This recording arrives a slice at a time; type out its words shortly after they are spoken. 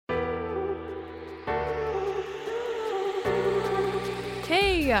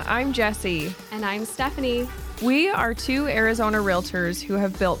Hey, I'm Jesse. And I'm Stephanie. We are two Arizona realtors who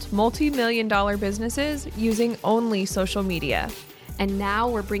have built multi-million-dollar businesses using only social media. And now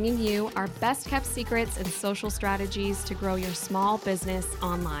we're bringing you our best kept secrets and social strategies to grow your small business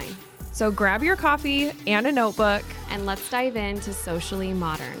online. So grab your coffee and a notebook, and let's dive into Socially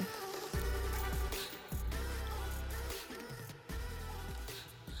Modern.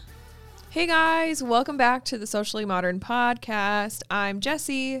 Hey guys, welcome back to the Socially Modern podcast. I'm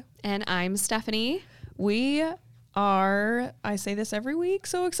Jesse. And I'm Stephanie. We are, I say this every week,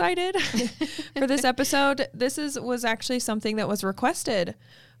 so excited for this episode. This was actually something that was requested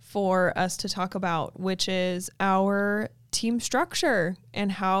for us to talk about, which is our team structure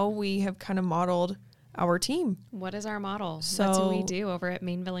and how we have kind of modeled our team. What is our model? So, what do we do over at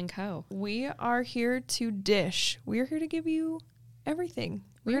Mainville & Co.? We are here to dish. We are here to give you everything.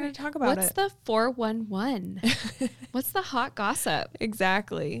 We're going to talk about What's the 411? What's the hot gossip?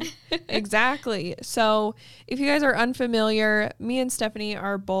 Exactly. Exactly. So if you guys are unfamiliar, me and Stephanie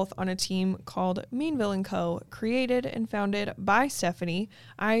are both on a team called Mainville & Co., created and founded by Stephanie.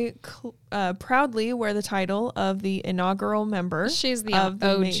 I proudly wear the title of the inaugural member. She's the of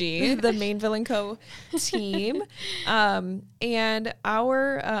OG. The Mainville & Co. team. And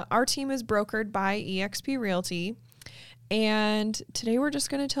our team is brokered by eXp Realty. And today we're just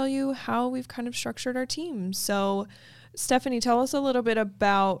going to tell you how we've kind of structured our team. So Stephanie, tell us a little bit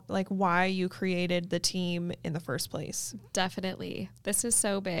about like why you created the team in the first place. Definitely. This is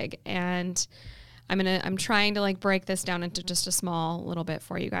so big. And I'm trying to like break this down into just a small little bit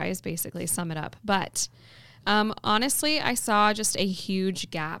for you guys, basically sum it up. But honestly, I saw just a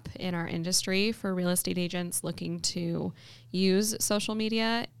huge gap in our industry for real estate agents looking to use social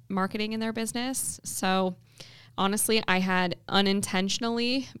media marketing in their business. So honestly, I had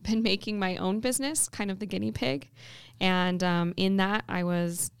unintentionally been making my own business kind of the guinea pig. And in that, I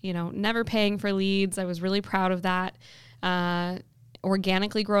was, never paying for leads. I was really proud of that.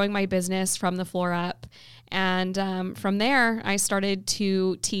 Organically growing my business from the floor up. And from there, I started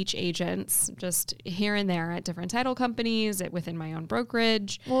to teach agents just here and there at different title companies, within my own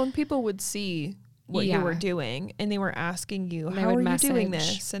brokerage. Well, and people would see what you were doing and they were asking you, how are you doing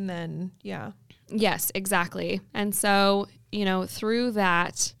this? And then, Yes, exactly. And so, through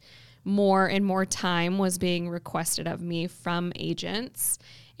that, more and more time was being requested of me from agents.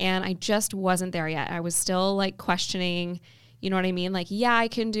 And I just wasn't there yet. I was still like questioning, you know what I mean? Like, yeah, I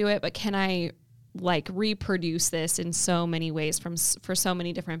can do it, but can I like reproduce this in so many ways for so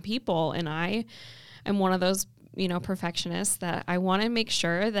many different people? And I am one of those perfectionists that I want to make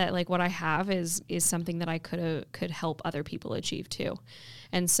sure that like what I have is something that I could help other people achieve too.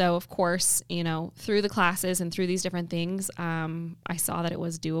 And so of course, through the classes and through these different things, I saw that it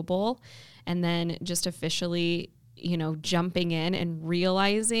was doable. And then just officially, jumping in and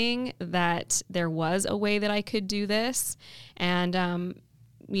realizing that there was a way that I could do this. And,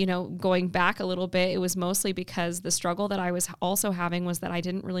 going back a little bit, it was mostly because the struggle that I was also having was that I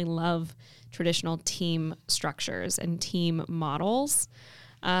didn't really love traditional team structures and team models.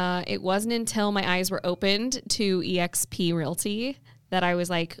 It wasn't until my eyes were opened to eXp Realty that I was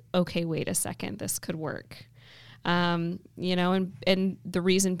like, okay, wait a second, this could work. And the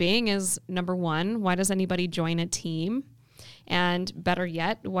reason being is, number one, why does anybody join a team? And better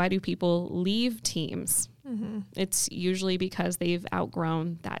yet, why do people leave teams? Mm-hmm. It's usually because they've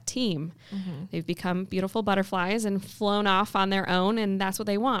outgrown that team. Mm-hmm. They've become beautiful butterflies and flown off on their own, and that's what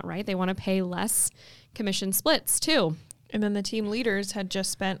they want, right? They want to pay less commission splits too. And then the team leaders had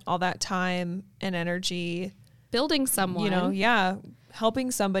just spent all that time and energy building someone,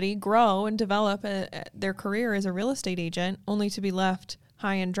 helping somebody grow and develop their career as a real estate agent, only to be left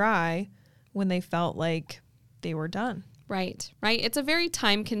high and dry when they felt like they were done. Right. It's a very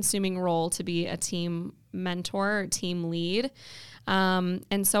time-consuming role to be a team mentor or team lead.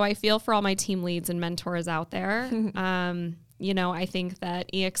 And so I feel for all my team leads and mentors out there. I think that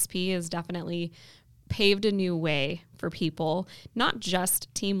eXp has definitely paved a new way for people, not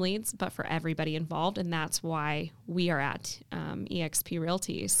just team leads, but for everybody involved. And that's why we are at eXp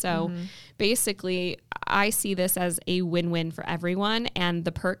Realty. So basically, I see this as a win-win for everyone, and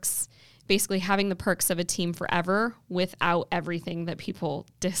the perks, basically having the perks of a team forever without everything that people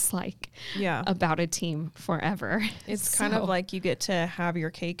dislike about a team forever. It's kind of like you get to have your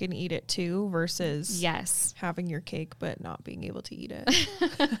cake and eat it too, versus having your cake but not being able to eat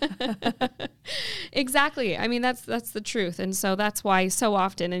it. Exactly. I mean, that's the truth. And so that's why so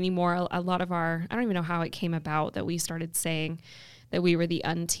often anymore, a lot of I don't even know how it came about that we started saying that we were the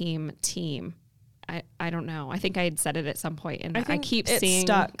unteam team. I don't know. I think I had said it at some point, and I keep it seeing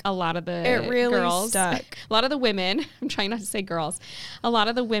stuck. a lot of the It really girls, stuck. a lot of the women. I'm trying not to say girls. A lot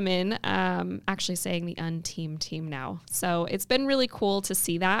of the women actually saying the unteam team now. So it's been really cool to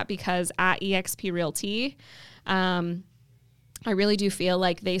see that, because at eXp Realty, I really do feel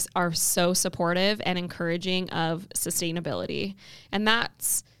like they are so supportive and encouraging of sustainability, and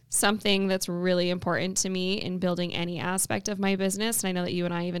that's something that's really important to me in building any aspect of my business. And I know that you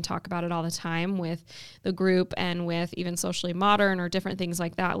and I even talk about it all the time with the group and with even Socially Modern or different things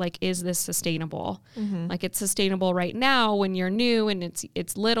like that. Like, is this sustainable? Like, it's sustainable right now when you're new and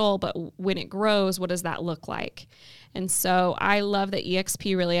it's little, but when it grows, what does that look like? And so I love that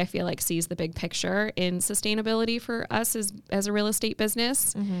eXp really, I feel like, sees the big picture in sustainability for us as a real estate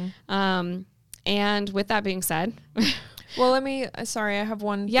business. And with that being said, well, sorry, I have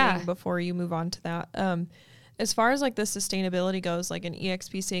one thing before you move on to that. As far as like the sustainability goes, like in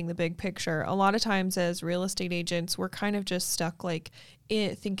eXp seeing the big picture, a lot of times as real estate agents, we're kind of just stuck like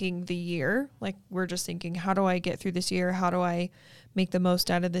thinking the year, like we're just thinking, how do I get through this year? How do I make the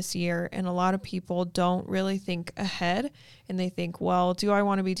most out of this year? And a lot of people don't really think ahead, and they think, well, do I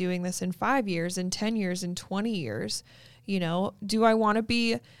want to be doing this in 5 years, in 10 years, in 20 years? You know, do I want to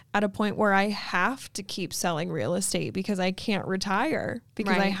be at a point where I have to keep selling real estate because I can't retire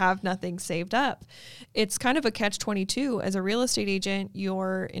because I have nothing saved up? It's kind of a catch-22. As a real estate agent,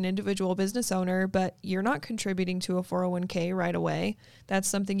 you're an individual business owner, but you're not contributing to a 401k right away. That's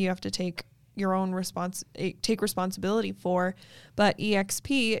something you have to take responsibility for. But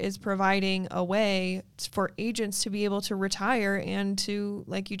eXp is providing a way for agents to be able to retire and to,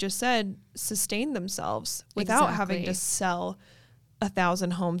 like you just said, sustain themselves without having to sell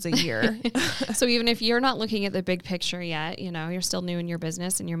 1,000 homes a year. So even if you're not looking at the big picture yet, you know, you're still new in your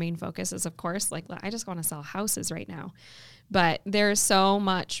business and your main focus is, of course, like, I just want to sell houses right now. But there's so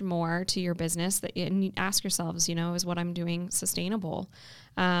much more to your business that you ask yourselves, you know, is what I'm doing sustainable?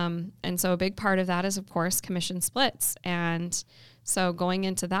 And so a big part of that is, of course, commission splits. And so going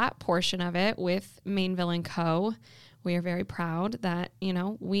into that portion of it with Mainville & Co., we are very proud that, you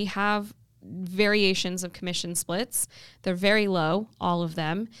know, we have variations of commission splits. They're very low, all of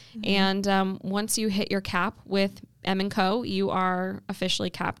them. And once you hit your cap with M&Co, you are officially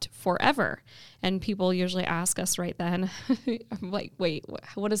capped forever. And people usually ask us right then, I'm like, wait,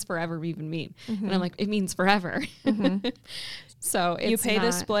 what does forever even mean? And I'm like, it means forever. So it's you pay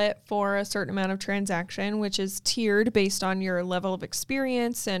the split for a certain amount of transaction, which is tiered based on your level of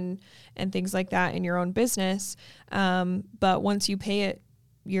experience and things like that in your own business. But once you pay it,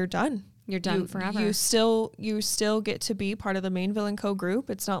 you're done. You're done forever. You still get to be part of the Mainville & Co. group.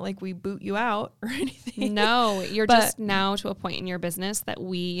 It's not like we boot you out or anything. No, you're just now to a point in your business that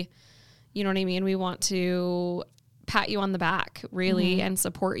you know what I mean? We want to pat you on the back, really, and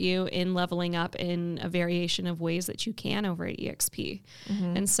support you in leveling up in a variation of ways that you can over at eXp.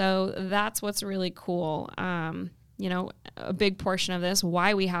 And so that's what's really cool. You know, a big portion of this,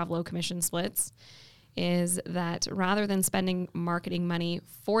 why we have low commission splits, is that rather than spending marketing money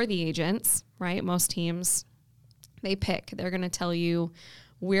for the agents, right? Most teams, they're going to tell you,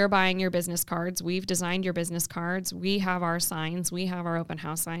 we're buying your business cards. We've designed your business cards. We have our signs. We have our open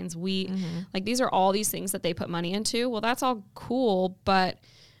house signs. Like, these are all these things that they put money into. Well, that's all cool. But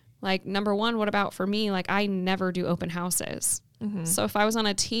like, number one, what about for me? Like, I never do open houses. So if I was on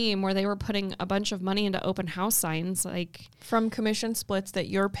a team where they were putting a bunch of money into open house signs, like from commission splits that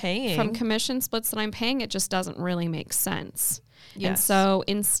you're paying, it just doesn't really make sense. And so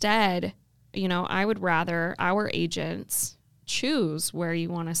instead, you know, I would rather our agents choose where you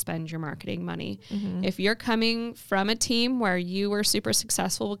want to spend your marketing money. If you're coming from a team where you were super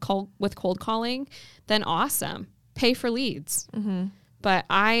successful with cold calling, then awesome. Pay for leads. But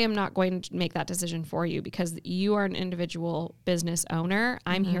I am not going to make that decision for you, because you are an individual business owner.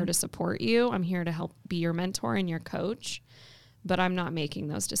 I'm here to support you. I'm here to help be your mentor and your coach, but I'm not making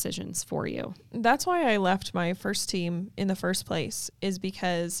those decisions for you. That's why I left my first team in the first place, is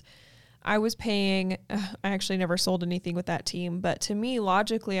because I was paying, I actually never sold anything with that team, but to me,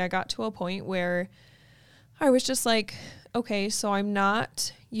 logically, I got to a point where I was just like, okay, so I'm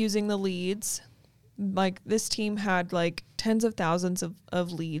not using the leads. Like, this team had like tens of thousands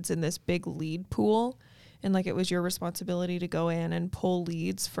of leads in this big lead pool. And like, it was your responsibility to go in and pull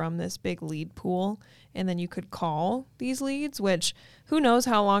leads from this big lead pool. And then you could call these leads, which who knows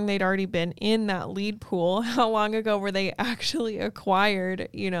how long they'd already been in that lead pool. How long ago were they actually acquired,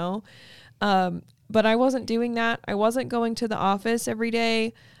 you know? But I wasn't doing that. I wasn't going to the office every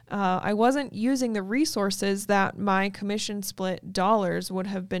day. I wasn't using the resources that my commission split dollars would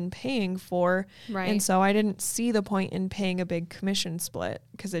have been paying for. Right. And so I didn't see the point in paying a big commission split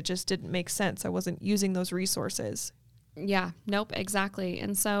because it just didn't make sense. I wasn't using those resources. Yeah, nope, exactly.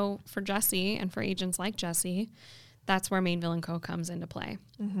 And so for Jessie and for agents like Jessie, that's where Mainville & Co. comes into play.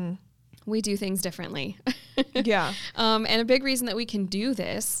 Mm-hmm. We do things differently. Yeah. And a big reason that we can do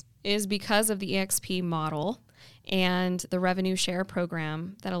this is because of the EXP model and the revenue share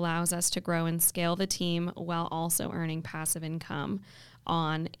program that allows us to grow and scale the team while also earning passive income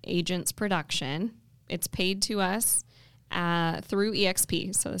on agents' production. It's paid to us through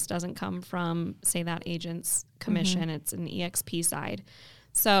EXP. So this doesn't come from, say, that agent's commission. It's an EXP side.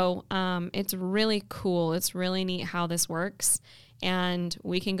 So it's really cool. It's really neat how this works. And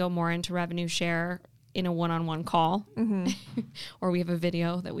we can go more into revenue share in a one-on-one call, or we have a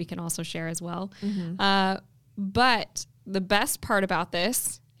video that we can also share as well. But the best part about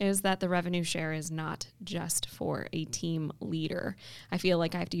this is that the revenue share is not just for a team leader. I feel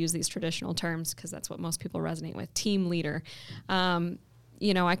like I have to use these traditional terms because that's what most people resonate with, team leader.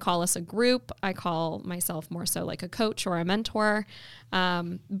 I call us a group. I call myself more so like a coach or a mentor.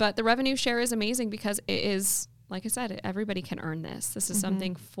 But the revenue share is amazing because it is, like I said, everybody can earn this. This is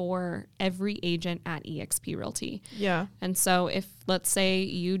something for every agent at eXp Realty. Yeah. And so if, let's say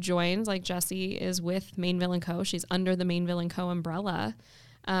you joined, like Jessie is with Mainville & Co., she's under the Mainville & Co. umbrella,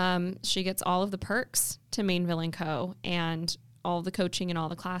 she gets all of the perks to Mainville & Co. and all the coaching and all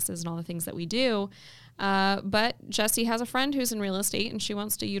the classes and all the things that we do. But Jessie has a friend who's in real estate and she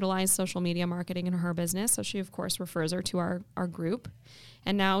wants to utilize social media marketing in her business. So she, of course, refers her to our group.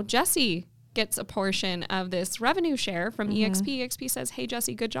 And now Jessie gets a portion of this revenue share from EXP. EXP says, hey,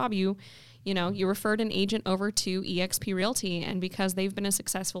 Jessie, good job. You referred an agent over to EXP Realty. And because they've been a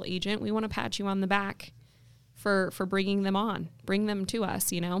successful agent, we want to pat you on the back for bringing them on, bring them to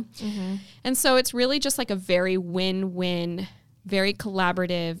us, And so it's really just like a very win-win, very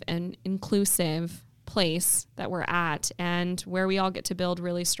collaborative and inclusive place that we're at and where we all get to build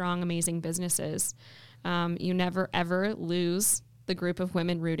really strong, amazing businesses. You never, ever lose the group of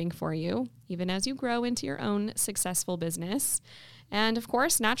women rooting for you, even as you grow into your own successful business. And of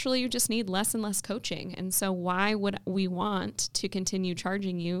course, naturally, you just need less and less coaching. And so why would we want to continue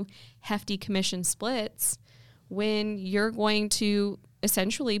charging you hefty commission splits when you're going to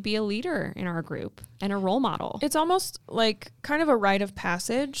essentially be a leader in our group and a role model? It's almost like kind of a rite of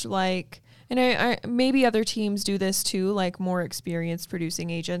passage, and I maybe other teams do this too, like more experienced producing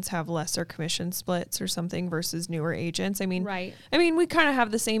agents have lesser commission splits or something versus newer agents. Right. We kind of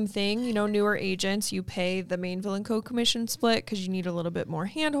have the same thing, newer agents, you pay the Mainville & Co. commission split because you need a little bit more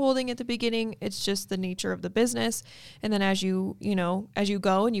hand holding at the beginning. It's just the nature of the business. And then as you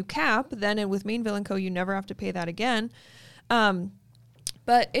go and you cap, then with Mainville & Co. you never have to pay that again.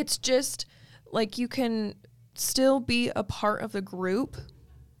 But it's just like you can still be a part of the group,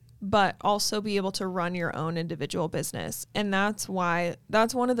 but also be able to run your own individual business. And that's one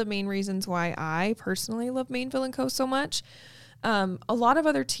of the main reasons why I personally love Mainville & Co. so much. A lot of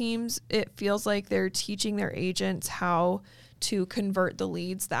other teams, it feels like they're teaching their agents how to convert the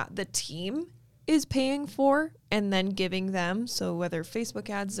leads that the team is paying for and then giving them. So whether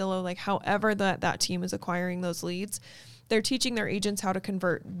Facebook ads, Zillow, like however that team is acquiring those leads, they're teaching their agents how to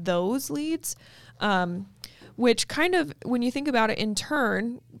convert those leads, which kind of, when you think about it in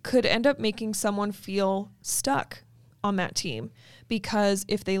turn, could end up making someone feel stuck on that team. Because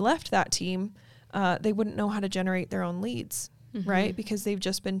if they left that team, they wouldn't know how to generate their own leads, right? Because they've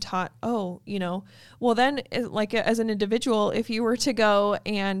just been taught, well then, like as an individual, if you were to go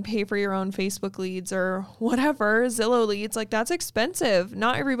and pay for your own Facebook leads or whatever, Zillow leads, like that's expensive.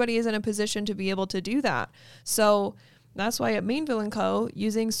 Not everybody is in a position to be able to do that. So that's why at Mainville & Co.,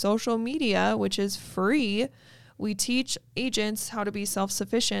 using social media, which is free, we teach agents how to be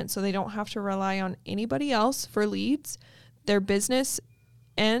self-sufficient so they don't have to rely on anybody else for leads. Their business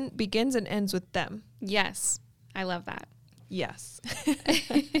begins and ends with them. Yes. I love that. Yes.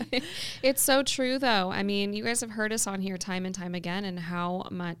 It's so true, though. You guys have heard us on here time and time again and how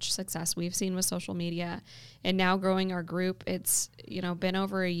much success we've seen with social media and now growing our group. It's, been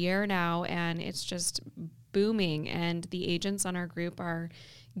over a year now and it's just booming and the agents on our group are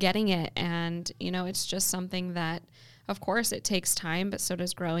getting it. And, it's just something that, of course, it takes time, but so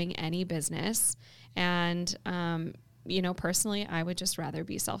does growing any business. And, personally, I would just rather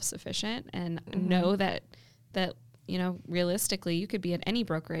be self-sufficient and know that, realistically you could be at any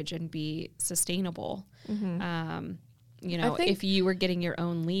brokerage and be sustainable. If you were getting your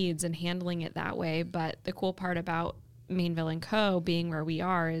own leads and handling it that way. But the cool part about Mainville & Co. being where we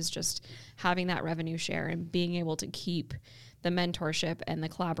are is just having that revenue share and being able to keep the mentorship and the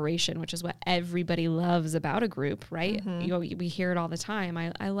collaboration, which is what everybody loves about a group, right? We hear it all the time.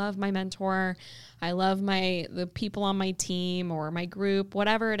 I love my mentor. I love the people on my team or my group,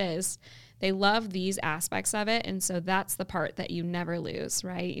 whatever it is. They love these aspects of it. And so that's the part that you never lose,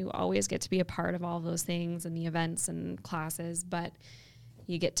 right? You always get to be a part of all those things and the events and classes, but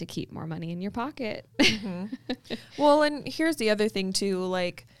you get to keep more money in your pocket. Well, and here's the other thing too,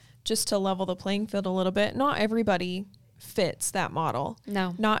 like just to level the playing field a little bit, not everybody fits that model.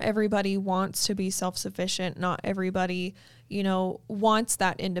 No. Not everybody wants to be self-sufficient. Not everybody, wants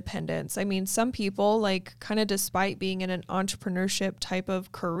that independence. I mean, some people, like, kind of despite being in an entrepreneurship type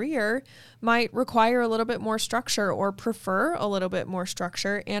of career, might require a little bit more structure or prefer a little bit more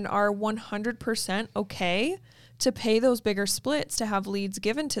structure and are 100% okay to pay those bigger splits to have leads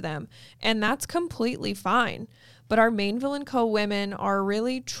given to them. And that's completely fine. But our Mainville & Co. women are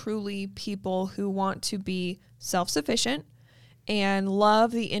really, truly people who want to be self-sufficient and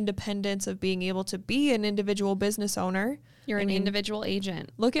love the independence of being able to be an individual business owner. You're an individual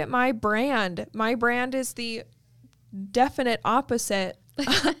agent. Look at my brand. My brand is the definite opposite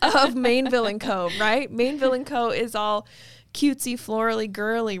of Mainville & Co., right? Mainville & Co. is all cutesy, florally,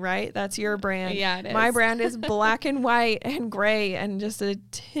 girly, right? That's your brand. Yeah, it is. My brand is black and white and gray and just a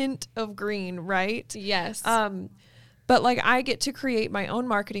tint of green, right? Yes. But like I get to create my own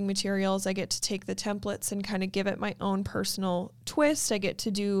marketing materials. I get to take the templates and kind of give it my own personal twist. I get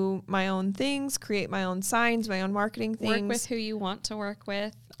to do my own things, create my own signs, my own marketing things. Work with who you want to work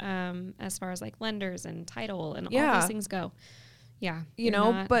with, as far as like lenders and title and all these things go. Yeah.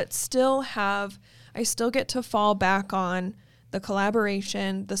 But I still get to fall back on the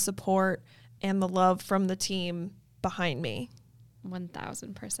collaboration, the support, and the love from the team behind me.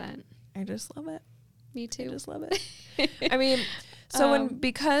 1,000%. I just love it. Me too. I just love it. I mean, so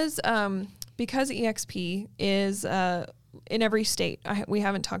because EXP is in every state, we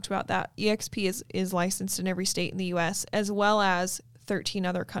haven't talked about that. EXP is licensed in every state in the U.S. as well as 13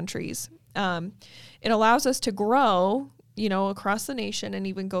 other countries. It allows us to grow, across the nation and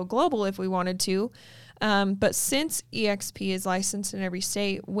even go global if we wanted to. But since EXP is licensed in every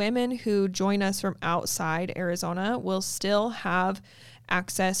state, women who join us from outside Arizona will still have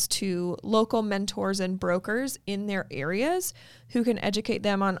access to local mentors and brokers in their areas who can educate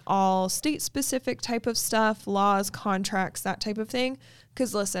them on all state-specific type of stuff, laws, contracts, that type of thing.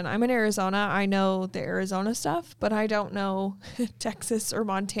 Because listen, I'm in Arizona. I know the Arizona stuff, but I don't know Texas or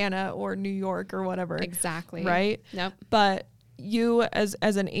Montana or New York or whatever. Exactly. Right? Yep. But you as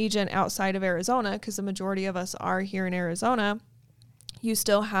an agent outside of Arizona, because the majority of us are here in Arizona, you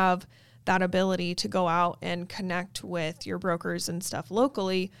still have that ability to go out and connect with your brokers and stuff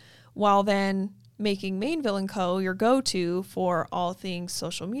locally, while then making Mainville & Co. your go-to for all things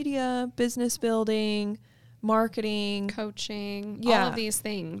social media, business building, marketing, coaching, all of these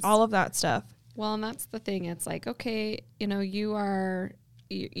things. All of that stuff. Well, and that's the thing. It's like, okay,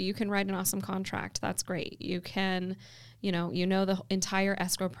 you can write an awesome contract. That's great. You can, the entire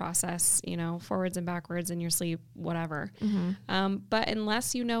escrow process, forwards and backwards in your sleep, whatever. Mm-hmm. But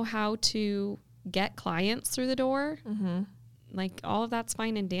unless you know how to get clients through the door, like all of that's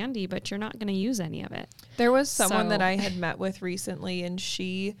fine and dandy, but you're not going to use any of it. There was someone that I had met with recently, and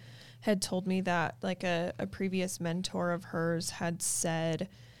she had told me that like a previous mentor of hers had said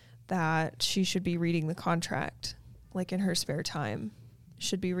that she should be reading the contract, like in her spare time.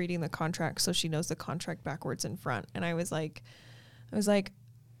 Should be reading the contract so she knows the contract backwards and front. And I was like,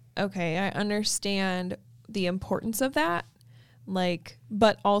 okay, I understand the importance of that. Like,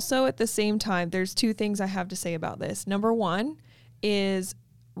 but also at the same time, there's two things I have to say about this. Number one is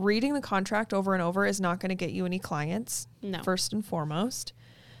reading the contract over and over is not going to get you any clients. No. First and foremost.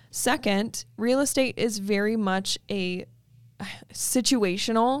 Second, real estate is very much a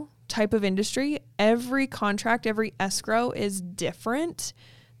situational type of industry. Every contract, every escrow is different.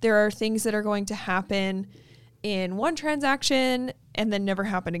 There are things that are going to happen in one transaction and then never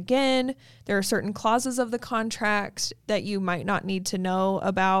happen again. There are certain clauses of the contract that you might not need to know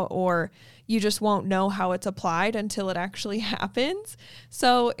about, or you just won't know how it's applied until it actually happens.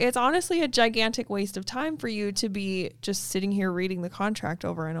 So it's honestly a gigantic waste of time for you to be just sitting here reading the contract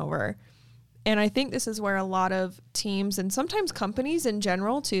over and over. And I think this is where a lot of teams and sometimes companies in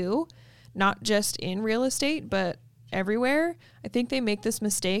general too, not just in real estate, but everywhere, I think they make this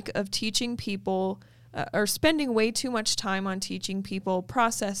mistake of teaching people or spending way too much time on teaching people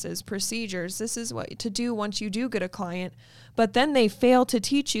processes, procedures. This is what to do once you do get a client, but then they fail to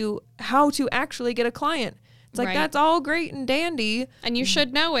teach you how to actually get a client. It's like, Right. that's all great and dandy. And you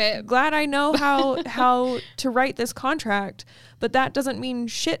should know it. Glad I know how to write this contract, but that doesn't mean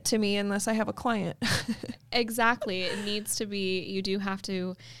shit to me unless I have a client. Exactly. It needs to be, you do have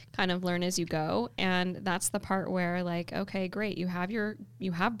to kind of learn as you go. And that's the part where like, okay, great. You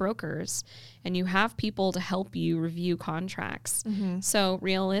have brokers and you have people to help you review contracts. So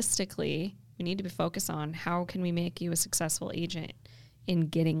realistically, we need to be focused on how can we make you a successful agent in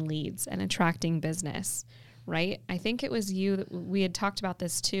getting leads and attracting business, right? I think it was you that we had talked about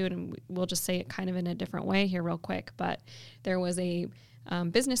this too, and we'll just say it kind of in a different way here real quick, but there was a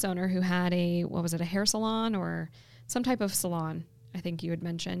business owner who had a hair salon or some type of salon, I think you had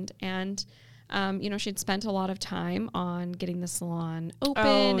mentioned. And, she'd spent a lot of time on getting the salon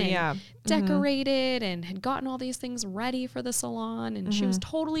open and decorated and had gotten all these things ready for the salon. And she was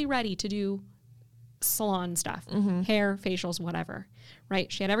totally ready to do salon stuff, hair, facials, whatever,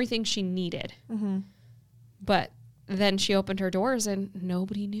 right? She had everything she needed. But then she opened her doors and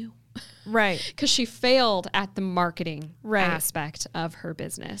nobody knew. Right. Because she failed at the marketing aspect of her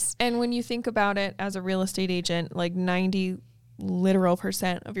business. And when you think about it as a real estate agent, like 90%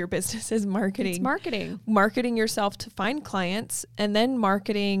 of your business is marketing. It's marketing. Marketing yourself to find clients and then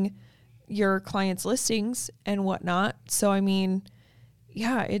marketing your clients' listings and whatnot. So, I mean,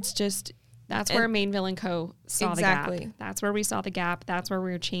 yeah, it's just... That's where Mainville & Co. saw the Exactly. gap. That's where we saw the gap. That's where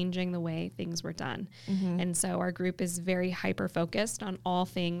we were changing the way things were done. And so our group is very hyper-focused on all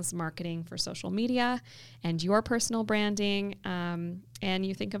things marketing for social media and your personal branding. And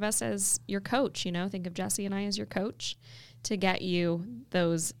you think of us as your coach, think of Jesse and I as your coach to get you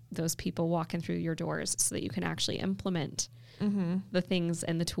those people walking through your doors so that you can actually implement the things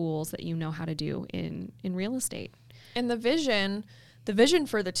and the tools that you know how to do in real estate. And the vision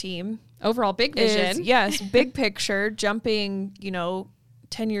for the team, overall big vision. Yes, big picture, jumping,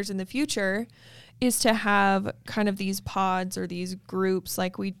 10 years in the future, is to have kind of these pods or these groups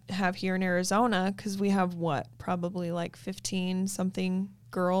like we have here in Arizona, because we have probably like 15 something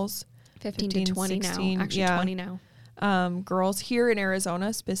girls. 15 to 20 16, now. Actually, 20 now. Girls here in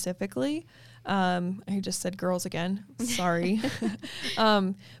Arizona specifically. I just said girls again. Sorry.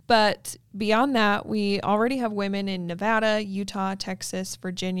 But beyond that, we already have women in Nevada, Utah, Texas,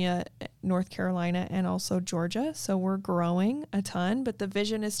 Virginia, North Carolina, and also Georgia. So we're growing a ton, but the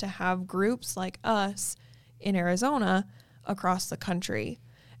vision is to have groups like us in Arizona across the country.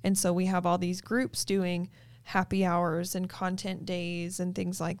 And so we have all these groups doing happy hours and content days and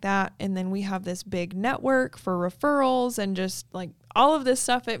things like that. And then we have this big network for referrals and just like all of this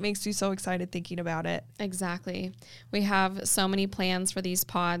stuff. It makes you so excited thinking about it. Exactly. We have so many plans for these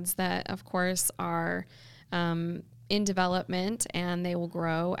pods that, of course, are in development, and they will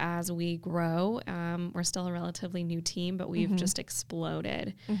grow as we grow. We're still a relatively new team, but we've just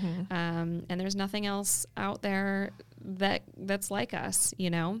exploded. And there's nothing else out there that's like us,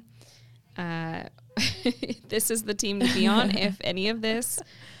 This is the team to be on. If any of this,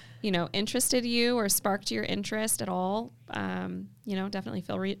 interested you or sparked your interest at all, definitely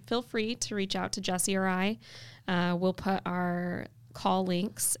feel free to reach out to Jesse or I. We'll put our call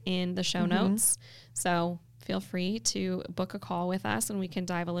links in the show notes. So feel free to book a call with us and we can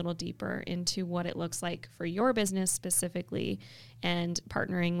dive a little deeper into what it looks like for your business specifically and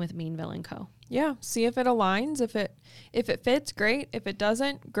partnering with Mainville & Co. Yeah. See if it aligns. If it fits, great. If it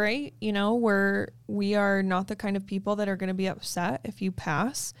doesn't, great. We are not the kind of people that are going to be upset if you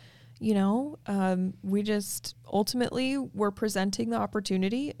pass. We just ultimately we're presenting the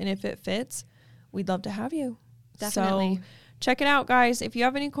opportunity, and if it fits, we'd love to have you. Definitely. So check it out, guys. If you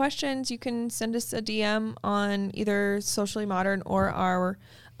have any questions, you can send us a DM on either Socially Modern or our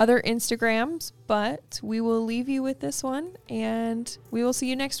other Instagrams, but we will leave you with this one and we will see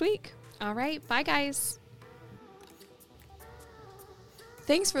you next week. All right. Bye, guys.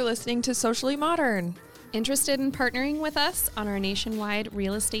 Thanks for listening to Socially Modern. Interested in partnering with us on our nationwide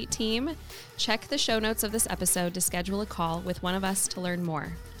real estate team? Check the show notes of this episode to schedule a call with one of us to learn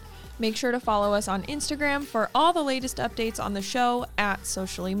more. Make sure to follow us on Instagram for all the latest updates on the show at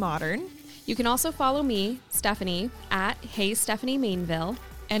Socially Modern. You can also follow me, Stephanie, at Hey Stephanie Mainville.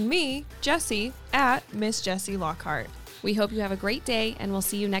 And me, Jessie, at Miss Jessie Lockhart. We hope you have a great day, and we'll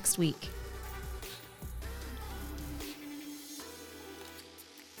see you next week.